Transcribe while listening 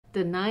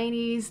The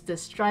 90s, the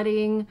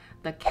strutting,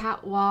 the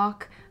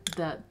catwalk,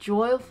 the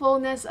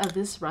joyfulness of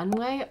this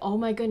runway, oh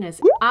my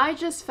goodness. I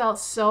just felt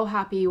so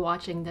happy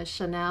watching the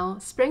Chanel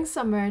Spring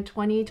Summer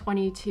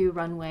 2022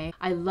 runway.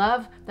 I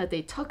love that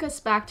they took us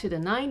back to the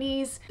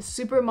 90s,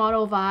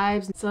 supermodel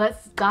vibes. So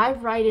let's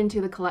dive right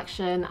into the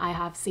collection. I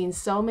have seen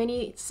so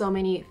many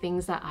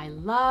things that I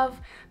love,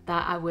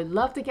 that I would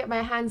love to get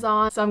my hands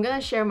on. So I'm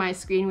gonna share my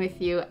screen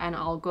with you and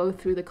I'll go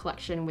through the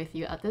collection with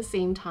you at the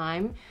same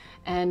time.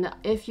 And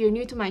if you're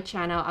new to my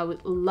channel, I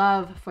would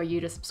love for you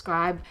to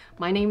subscribe.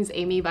 My name is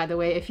Amy, by the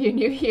way, if you're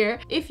new here.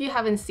 If you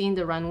haven't seen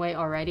the runway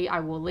already, I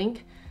will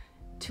link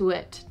to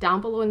it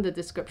down below in the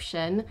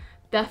description.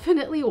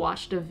 Definitely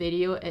watch the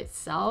video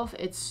itself.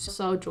 It's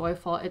so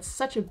joyful. It's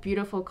such a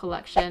beautiful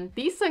collection.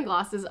 These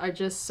sunglasses are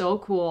just so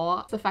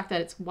cool. The fact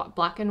that it's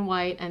black and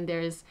white and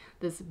there's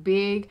this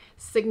big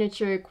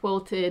signature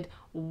quilted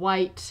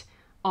white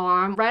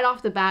arm. Right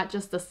off the bat,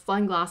 just the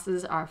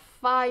sunglasses are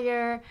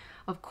fire.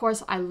 Of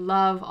course, I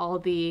love all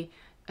the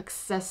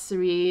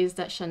accessories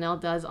that Chanel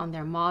does on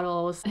their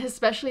models,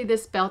 especially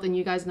this belt, and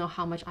you guys know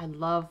how much I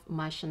love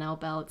my Chanel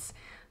belts.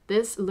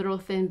 This little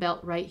thin belt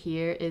right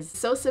here is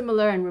so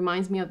similar and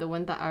reminds me of the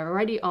one that I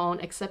already own,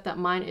 except that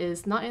mine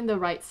is not in the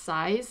right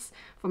size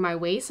for my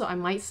waist, so I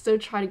might still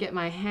try to get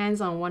my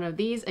hands on one of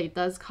these. It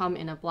does come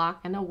in a black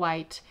and a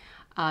white,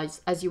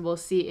 as you will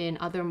see in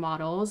other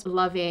models.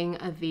 Loving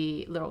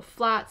the little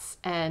flats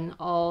and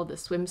all the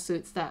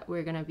swimsuits that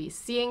we're gonna be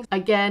seeing.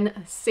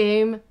 Again,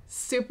 same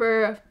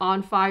super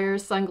on fire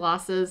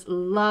sunglasses,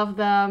 love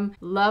them.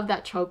 Love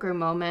that choker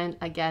moment.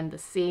 Again, the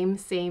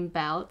same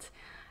belt.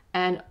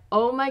 And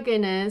oh my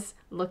goodness,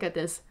 look at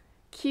this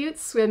cute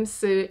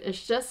swimsuit.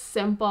 It's just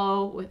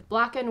simple with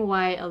black and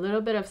white, a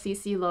little bit of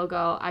CC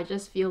logo. I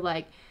just feel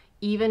like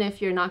even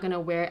if you're not gonna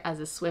wear it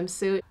as a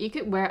swimsuit, you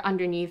could wear it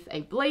underneath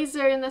a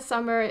blazer in the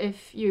summer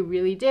if you're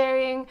really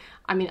daring.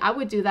 I mean, I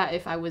would do that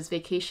if I was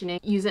vacationing.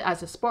 Use it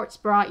as a sports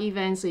bra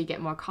even, so you get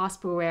more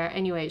cosplay wear.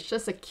 Anyway, it's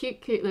just a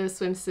cute little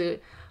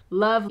swimsuit.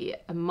 Love the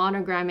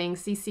monogramming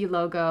CC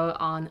logo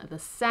on the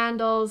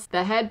sandals.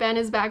 The headband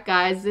is back,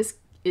 guys. This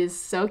is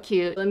so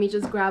cute. Let me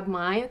just grab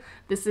mine.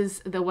 This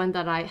is the one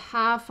that I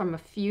have from a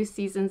few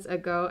seasons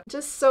ago.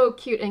 Just so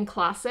cute and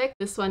classic.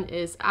 This one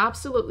is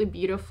absolutely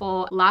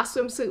beautiful. Last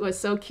swimsuit was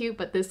so cute,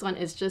 but this one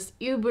is just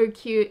uber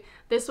cute.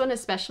 This one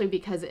especially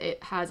because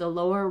it has a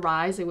lower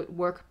rise. It would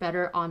work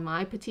better on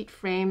my petite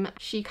frame.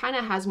 She kind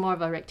of has more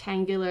of a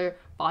rectangular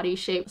body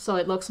shape, so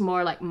it looks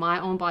more like my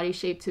own body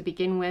shape to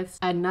begin with.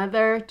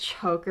 Another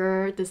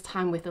choker, this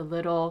time with a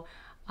little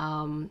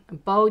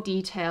bow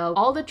detail.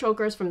 All the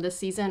chokers from this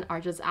season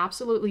are just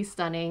absolutely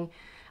stunning.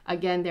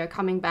 Again, they're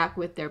coming back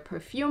with their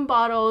perfume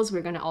bottles.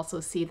 We're gonna also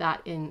see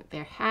that in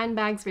their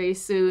handbags very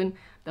soon.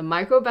 The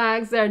micro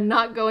bags, they're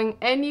not going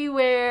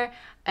anywhere.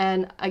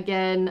 And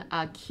again,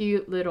 a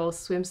cute little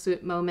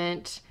swimsuit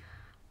moment.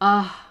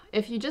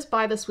 If you just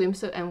buy the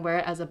swimsuit and wear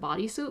it as a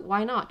bodysuit,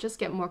 why not? Just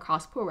get more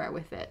cosplay wear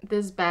with it.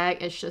 This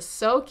bag is just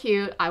so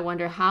cute. I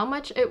wonder how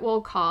much it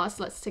will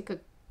cost. Let's take a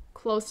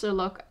closer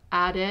look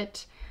at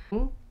it.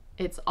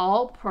 It's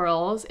all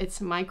pearls,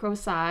 it's micro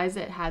size,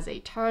 it has a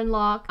turn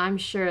lock. I'm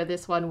sure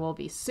this one will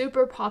be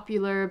super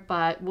popular,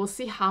 but we'll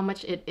see how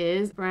much it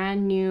is.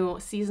 Brand new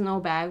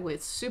seasonal bag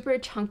with super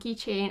chunky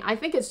chain. I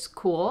think it's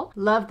cool.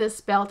 Love this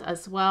belt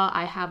as well.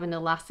 I have an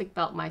elastic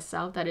belt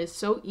myself that is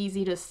so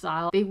easy to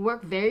style. They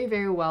work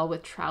very well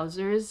with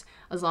trousers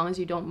as long as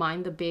you don't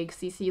mind the big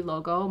CC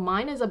logo.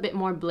 Mine is a bit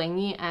more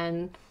blingy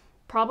and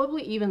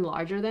probably even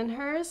larger than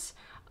hers.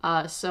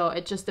 So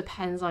it just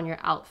depends on your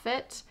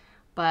outfit.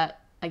 But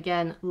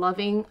again,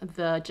 loving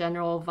the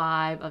general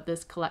vibe of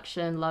this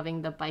collection,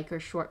 loving the biker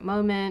short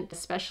moment,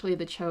 especially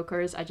the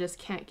chokers. I just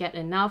can't get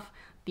enough.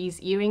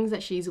 These earrings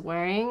that she's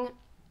wearing,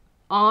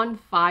 on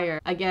fire.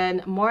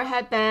 Again, more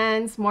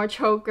headbands, more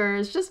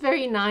chokers, just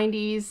very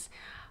 90s.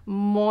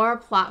 More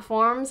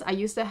platforms. I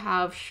used to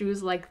have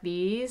shoes like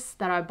these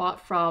that I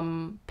bought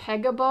from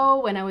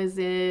Pegabo when I was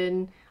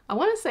in, I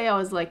want to say I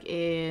was like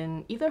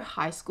in either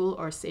high school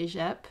or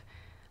cégep.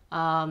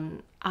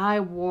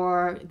 I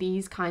wore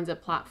these kinds of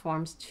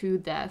platforms to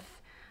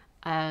death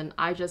and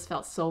I just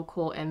felt so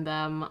cool in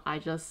them. I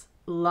just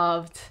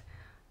loved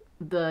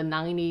the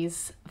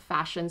 90s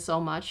fashion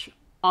so much,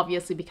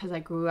 obviously because I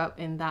grew up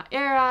in that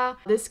era.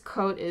 This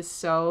coat is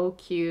so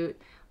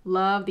cute.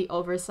 Love the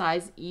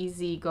oversized,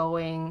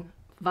 easygoing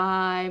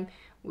vibe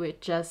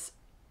with just,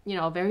 you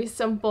know, very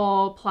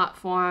simple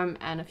platform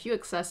and a few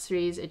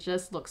accessories. It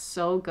just looks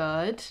so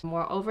good.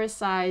 More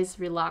oversized,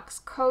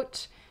 relaxed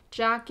coat,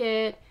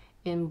 jacket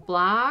in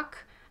black,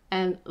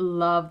 and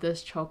love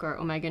this choker.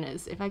 Oh my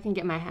goodness, if I can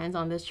get my hands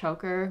on this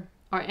choker,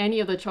 or any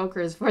of the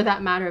chokers for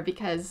that matter,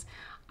 because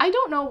I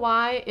don't know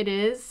why it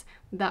is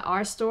that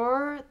our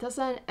store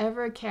doesn't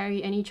ever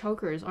carry any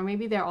chokers, or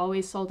maybe they're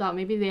always sold out.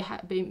 Maybe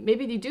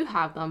they do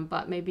have them,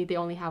 but maybe they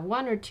only have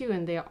one or two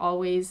and they're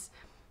always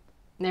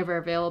never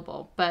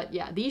available. But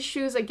yeah, these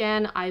shoes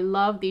again, I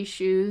love these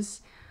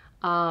shoes.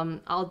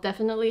 I'll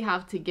definitely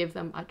have to give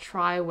them a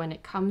try when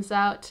it comes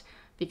out,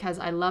 because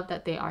I love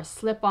that they are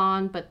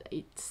slip-on, but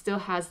it still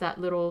has that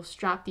little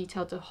strap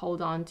detail to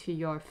hold on to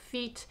your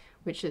feet,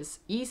 which is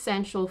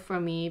essential for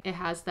me. It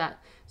has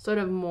that sort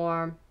of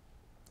more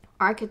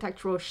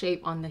architectural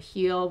shape on the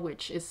heel,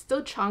 which is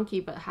still chunky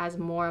but has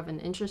more of an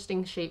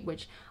interesting shape,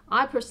 which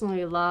I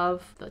personally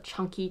love. The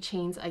chunky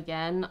chains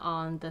again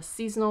on the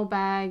seasonal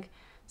bag.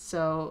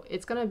 So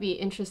it's gonna be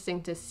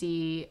interesting to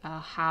see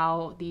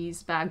how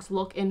these bags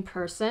look in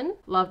person.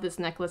 Love this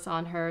necklace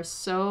on her,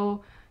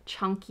 so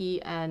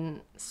chunky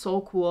and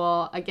so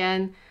cool.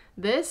 Again,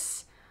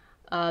 this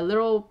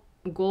little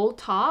gold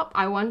top,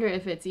 I wonder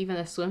if it's even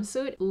a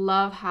swimsuit.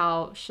 Love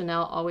how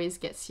Chanel always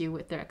gets you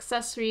with their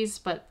accessories,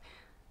 but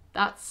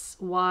that's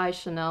why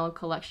Chanel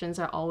collections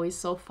are always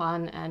so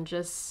fun and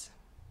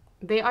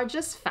they are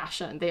just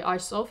fashion. They are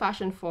so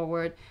fashion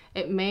forward.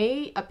 It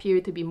may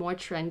appear to be more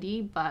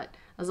trendy, but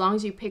as long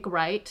as you pick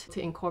right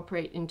to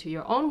incorporate into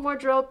your own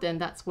wardrobe, then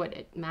that's what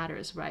it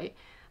matters, right?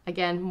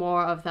 Again,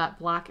 more of that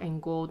black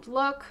and gold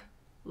look.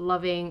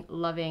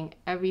 Loving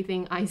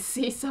everything I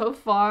see so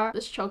far.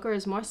 This choker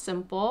is more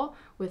simple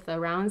with a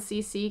round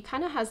CC,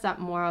 kind of has that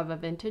more of a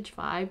vintage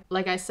vibe.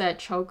 Like I said,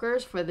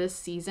 chokers for this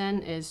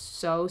season is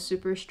so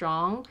super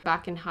strong.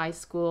 Back in high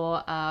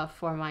school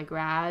for my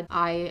grad,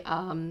 I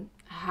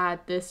had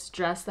this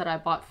dress that I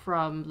bought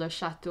from Le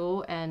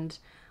Chateau, and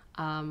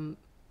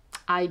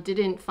I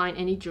didn't find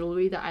any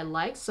jewelry that I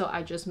liked, so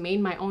I just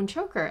made my own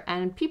choker,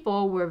 and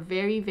people were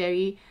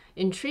very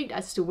intrigued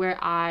as to where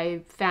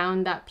I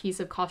found that piece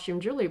of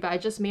costume jewelry, but I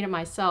just made it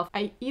myself.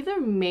 I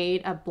either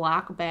made a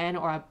black band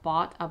or I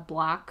bought a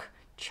black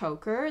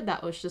choker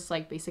that was just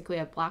like basically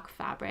a black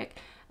fabric,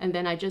 and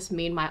then I just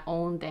made my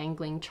own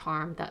dangling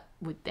charm that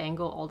would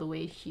dangle all the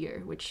way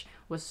here, which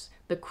was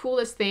the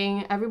coolest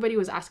thing. Everybody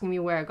was asking me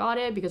where I got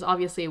it because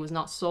obviously it was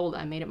not sold.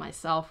 I made it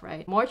myself,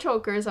 right? More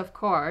chokers, of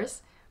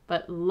course,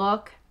 but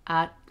look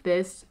at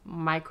this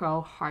micro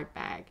heart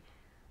bag.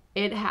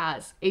 It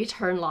has a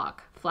turn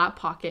lock, flat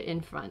pocket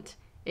in front.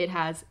 It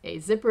has a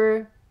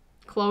zipper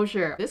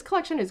closure. This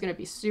collection is going to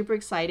be super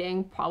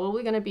exciting,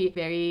 probably going to be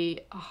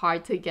very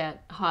hard to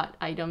get hot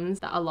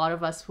items that a lot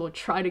of us will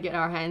try to get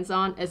our hands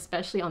on,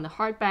 especially on the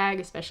heart bag,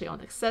 especially on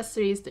the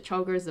accessories, the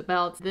chokers, the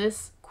belts.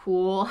 This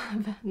cool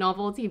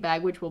novelty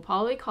bag, which will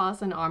probably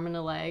cost an arm and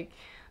a leg.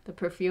 The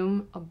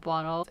perfume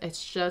bottle,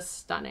 it's just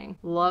stunning.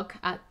 Look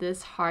at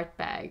this heart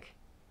bag.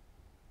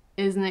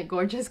 Isn't it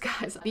gorgeous,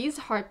 guys? These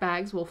heart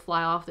bags will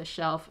fly off the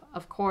shelf.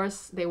 Of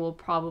course, they will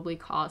probably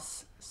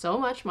cost so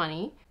much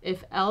money.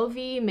 If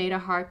LV made a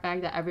heart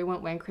bag that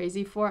everyone went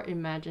crazy for,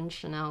 imagine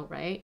Chanel,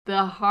 right?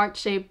 The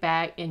heart-shaped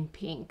bag in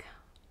pink.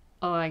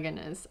 Oh my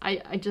goodness.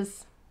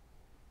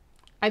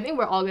 I think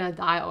we're all gonna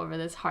die over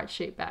this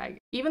heart-shaped bag.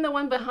 Even the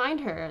one behind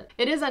her.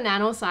 It is a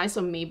nano size,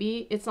 so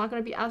maybe it's not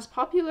gonna be as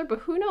popular, but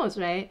who knows,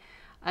 right?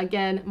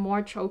 Again,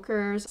 more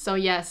chokers. So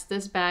yes,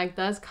 this bag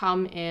does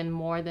come in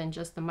more than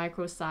just the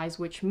micro size,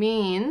 which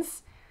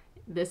means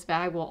this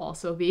bag will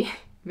also be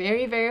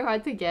very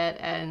hard to get,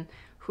 and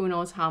who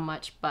knows how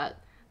much,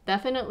 but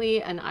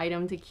definitely an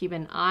item to keep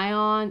an eye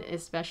on,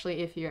 especially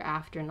if you're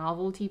after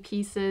novelty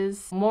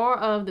pieces. More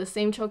of the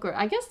same choker.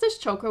 I guess this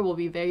choker will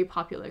be very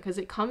popular because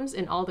it comes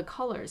in all the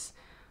colors.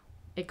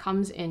 It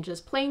comes in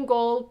just plain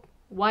gold,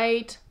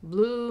 white,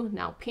 blue,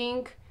 now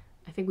pink.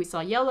 I think we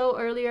saw yellow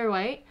earlier,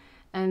 right?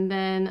 And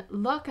then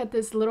look at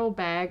this little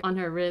bag on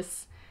her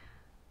wrist.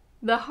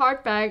 The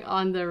heart bag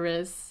on the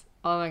wrist.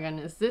 Oh my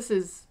goodness, this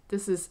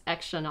is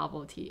extra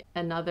novelty.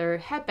 Another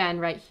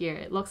headband right here.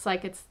 It looks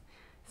like it's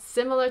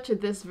similar to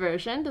this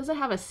version. Does it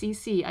have a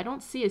CC? I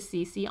don't see a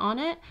CC on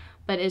it,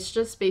 but it's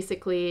just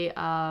basically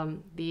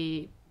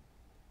the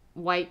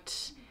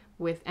white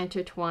with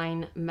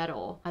intertwined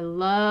metal. I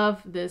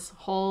love this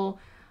whole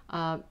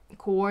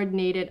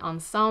coordinated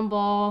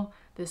ensemble.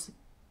 This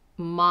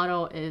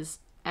model is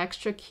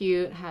extra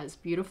cute, has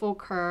beautiful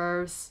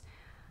curves.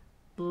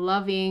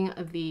 Loving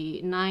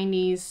the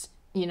 90s,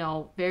 you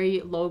know,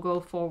 very logo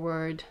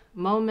forward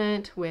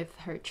moment with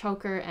her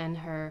choker and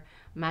her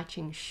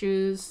matching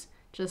shoes.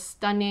 Just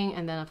stunning.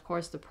 And then of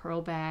course the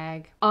pearl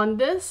bag. On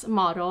this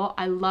model,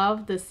 I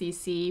love the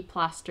CC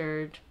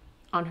plastered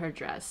on her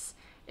dress.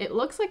 It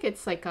looks like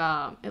it's like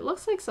it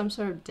looks like some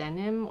sort of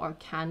denim or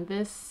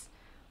canvas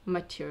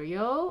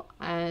material,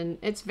 and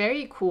it's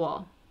very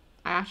cool.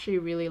 I actually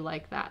really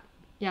like that.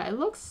 Yeah, it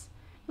looks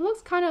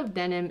kind of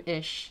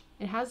denim-ish.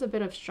 It has a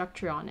bit of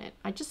structure on it.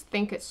 I just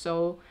think it's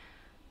so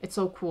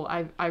cool.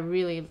 I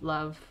really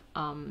love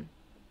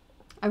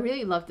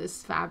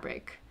this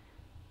fabric.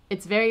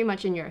 It's very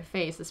much in your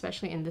face,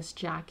 especially in this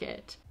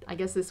jacket. I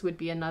guess this would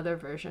be another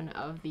version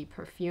of the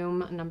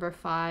perfume number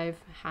 5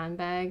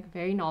 handbag.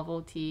 Very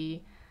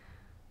novelty.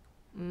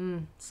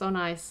 So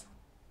nice.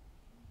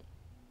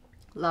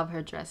 Love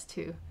her dress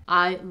too.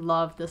 I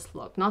love this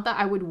look. Not that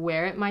I would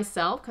wear it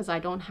myself because I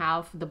don't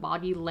have the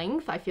body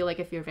length. I feel like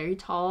if you're very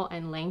tall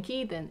and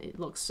lanky, then it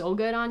looks so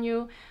good on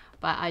you.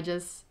 But I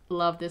just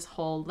love this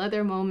whole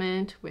leather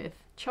moment with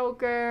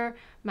choker,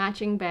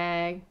 matching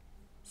bag.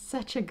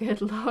 Such a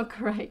good look,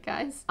 right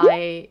guys?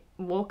 I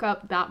woke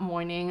up that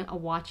morning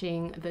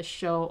watching the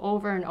show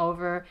over and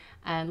over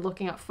and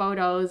looking at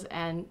photos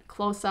and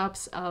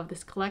close-ups of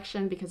this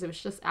collection because it was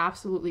just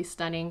absolutely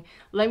stunning.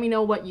 Let me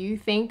know what you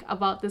think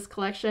about this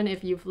collection,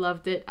 if you've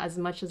loved it as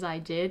much as I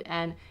did,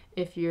 and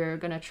if you're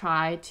gonna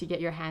try to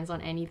get your hands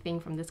on anything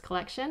from this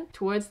collection.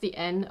 Towards the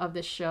end of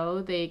the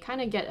show, they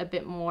kind of get a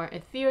bit more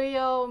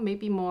ethereal,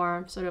 maybe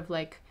more sort of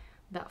like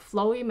that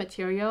flowy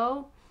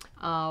material,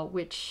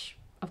 which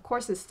of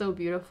course is still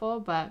beautiful,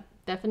 but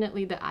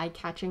definitely the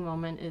eye-catching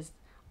moment is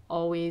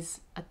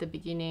always at the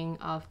beginning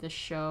of the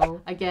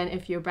show. Again,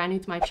 if you're brand new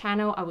to my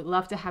channel, I would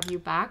love to have you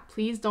back.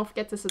 Please don't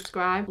forget to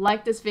subscribe,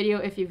 like this video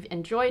if you've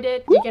enjoyed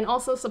it. You can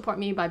also support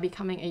me by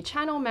becoming a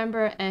channel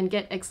member and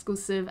get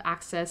exclusive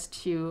access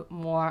to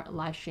more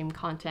live stream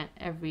content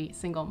every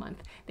single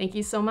month. Thank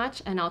you so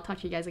much, and I'll talk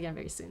to you guys again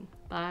very soon.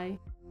 Bye.